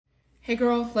Hey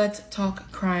girl, let's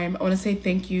talk crime. I want to say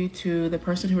thank you to the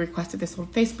person who requested this on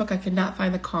Facebook. I could not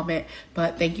find the comment,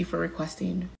 but thank you for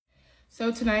requesting. So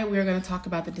tonight we are going to talk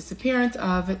about the disappearance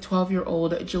of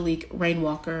 12-year-old Jaliek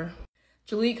Rainwalker.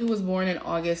 Jaliek, who was born in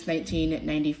August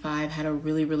 1995, had a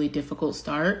really difficult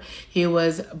start. He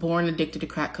was born addicted to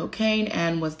crack cocaine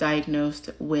and was diagnosed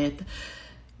with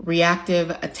reactive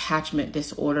attachment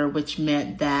disorder, which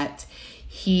meant that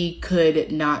he could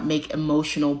not make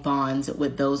emotional bonds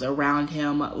with those around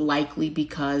him, likely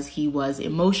because he was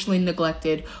emotionally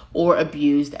neglected or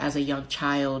abused as a young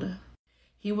child.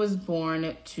 He was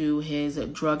born to his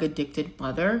drug-addicted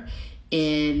mother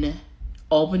in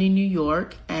Albany, New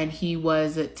York, and he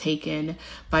was taken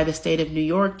by the state of New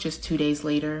York just 2 days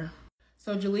later.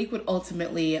 So Jaliek would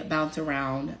ultimately bounce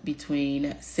around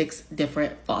between 6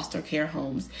 different foster care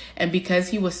homes. And because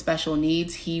he was special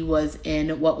needs, he was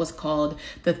in what was called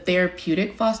the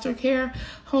therapeutic foster care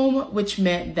home, which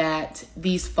meant that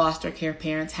these foster care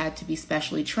parents had to be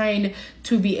specially trained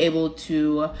to be able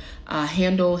to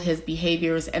handle his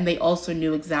behaviors. And they also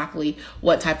knew exactly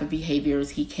what type of behaviors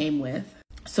he came with.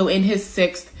 So in his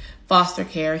 6th foster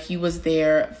care, he was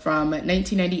there from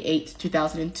 1998 to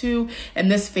 2002,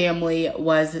 and this family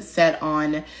was set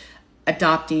on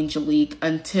adopting Jaliek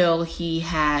until he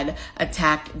had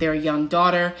attacked their young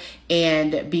daughter.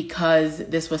 And because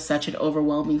this was such an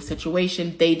overwhelming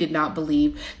situation, they did not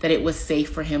believe that it was safe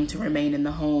for him to remain in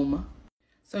the home.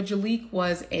 So Jaliek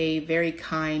was a very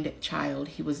kind child.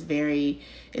 He was very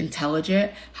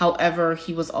intelligent. However,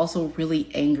 he was also really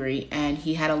angry and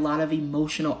he had a lot of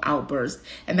emotional outbursts,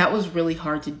 and that was really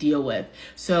hard to deal with.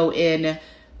 So in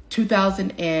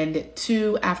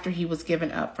 2002, after he was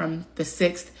given up from the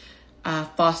 6th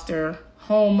foster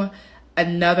home,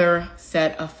 another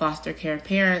set of foster care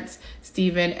parents,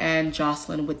 Stephen and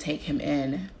Jocelyn, would take him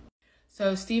in.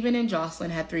 So Stephen and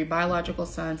Jocelyn had 3 biological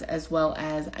sons as well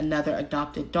as another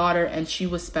adopted daughter, and she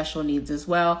was special needs as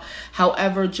well.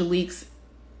 However, Jaliek's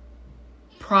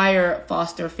prior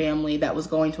foster family that was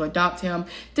going to adopt him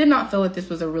did not feel that this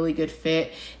was a really good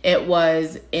fit. It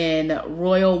was in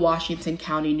Royal Washington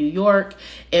County, New York.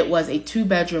 It was a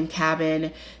 2-bedroom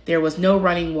cabin. There was no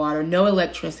running water, no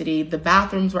electricity. The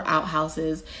bathrooms were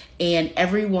outhouses, and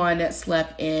everyone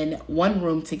slept in one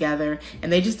room together,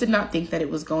 and they just did not think that it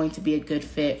was going to be a good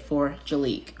fit for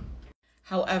Jaliek.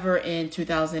 However, in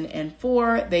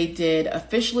 2004, they did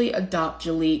officially adopt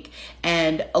Jaliek,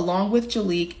 and along with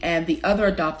Jaliek and the other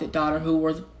adopted daughter, who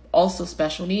was also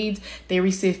special needs, they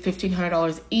received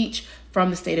 $1,500 each from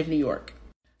the state of New York.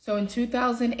 So in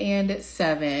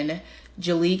 2007,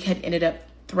 Jaliek had ended up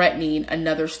threatening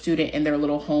another student in their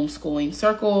little homeschooling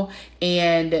circle,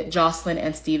 and Jocelyn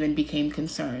and Stephen became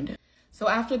concerned. So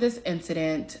after this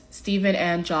incident, Stephen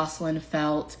and Jocelyn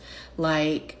felt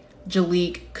like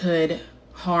Jaliek could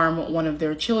harm one of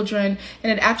their children,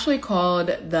 and it actually called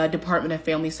the Department of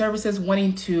Family Services,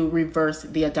 wanting to reverse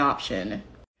the adoption.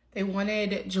 They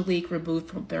wanted Jaliek removed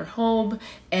from their home,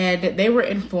 and they were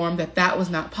informed that that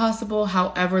was not possible.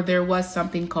 However, there was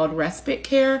something called respite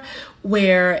care,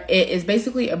 where it is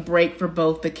basically a break for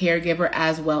both the caregiver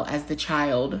as well as the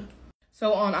child.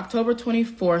 So on October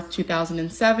 24th,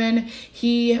 2007,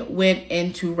 he went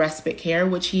into respite care,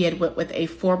 which he had went with a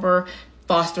former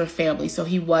foster family. So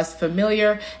he was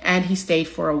familiar, and he stayed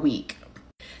for a week.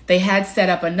 They had set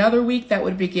up another week that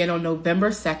would begin on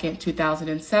November 2nd,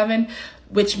 2007,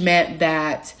 which meant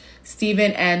that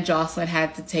Stephen and Jocelyn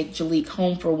had to take Jaliek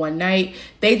home for one night.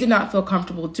 They did not feel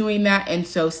comfortable doing that, and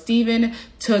so Stephen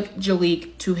took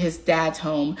Jaliek to his dad's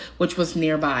home, which was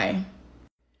nearby.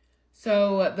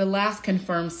 So the last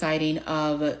confirmed sighting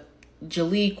of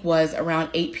Jaliek was around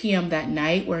 8 p.m. that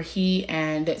night, where he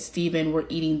and Stephen were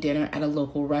eating dinner at a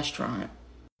local restaurant.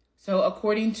 So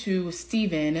according to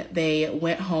Stephen, they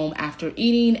went home after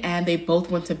eating and they both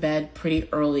went to bed pretty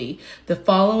early. The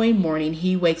following morning,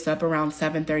 he wakes up around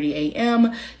 7:30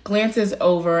 a.m., glances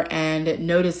over and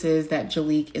notices that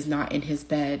Jaliek is not in his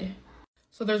bed.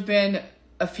 So there's been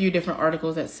a few different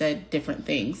articles that said different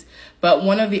things, but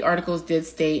one of the articles did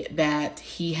state that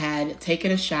he had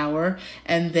taken a shower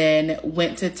and then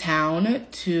went to town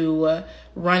to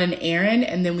run an errand,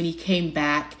 and then when he came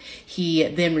back, he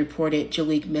then reported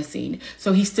Jaliek missing.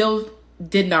 So he still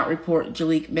did not report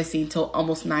Jaliek missing till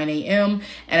almost 9 a.m.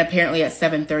 and apparently at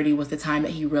 7:30 was the time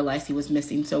that he realized he was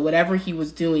missing. So whatever he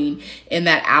was doing in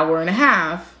that hour and a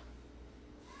half.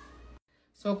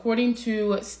 So according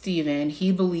to Stephen,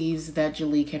 he believes that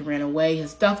Jaliek had ran away.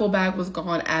 His duffel bag was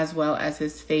gone, as well as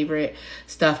his favorite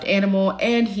stuffed animal.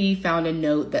 And he found a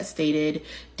note that stated,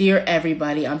 "Dear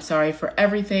everybody, I'm sorry for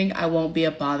everything. I won't be a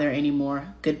bother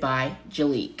anymore. Goodbye,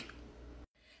 Jaliek."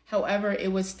 However,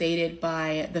 it was stated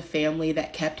by the family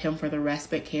that kept him for the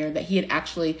respite care that he had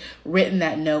actually written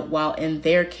that note while in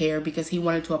their care because he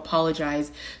wanted to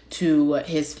apologize to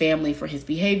his family for his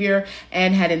behavior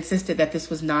and had insisted that this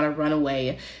was not a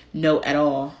runaway note at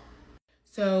all.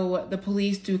 So the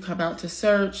police do come out to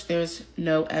search. There's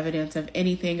no evidence of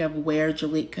anything of where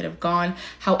Jaliek could have gone.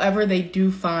 However, they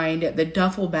do find the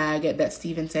duffel bag that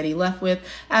Stephen said he left with,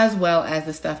 as well as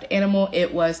the stuffed animal.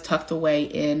 It was tucked away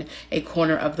in a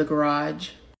corner of the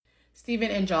garage.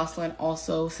 Stephen and Jocelyn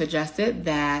also suggested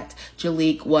that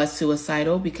Jaliek was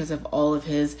suicidal because of all of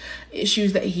his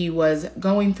issues that he was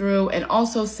going through, and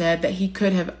also said that he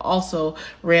could have also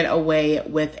ran away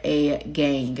with a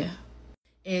gang.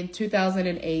 In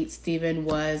 2008, Stephen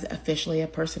was officially a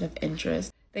person of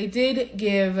interest. They did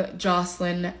give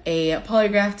Jocelyn a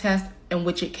polygraph test in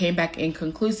which it came back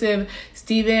inconclusive.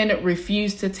 Stephen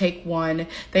refused to take one.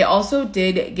 They also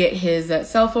did get his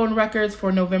cell phone records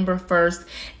for November 1st,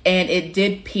 and it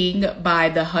did ping by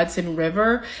the Hudson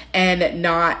River and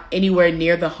not anywhere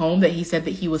near the home that he said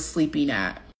that he was sleeping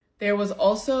at. There was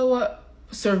also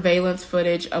surveillance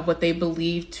footage of what they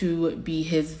believed to be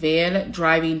his van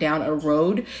driving down a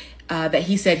road that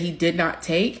he said he did not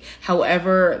take.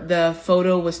 However, the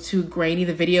photo was too grainy,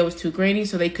 the video was too grainy,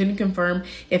 so they couldn't confirm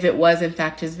if it was in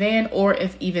fact his van or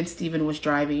if even Stephen was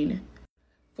driving.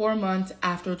 4 months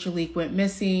after Jaliek went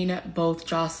missing, both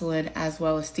Jocelyn as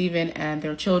well as Stephen and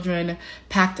their children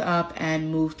packed up and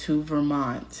moved to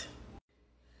Vermont.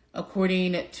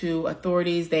 According to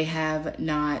authorities, they have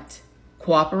not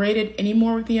cooperated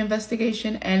anymore with the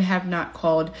investigation and have not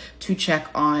called to check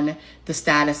on the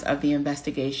status of the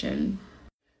investigation.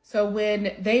 So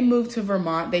when they moved to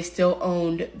Vermont, they still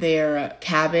owned their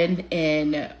cabin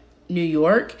in New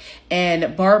York,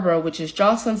 and Barbara, which is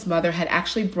Jocelyn's mother, had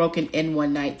actually broken in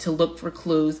one night to look for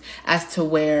clues as to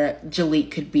where Jaliek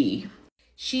could be.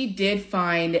 She did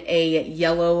find a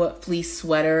yellow fleece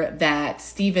sweater that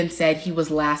Stephen said he was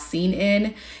last seen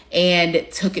in and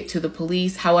took it to the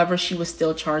police. However, she was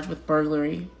still charged with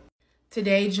burglary.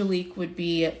 Today, Jaliek would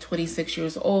be 26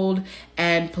 years old,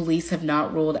 and police have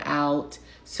not ruled out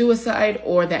suicide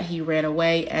or that he ran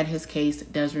away, and his case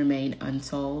does remain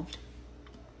unsolved.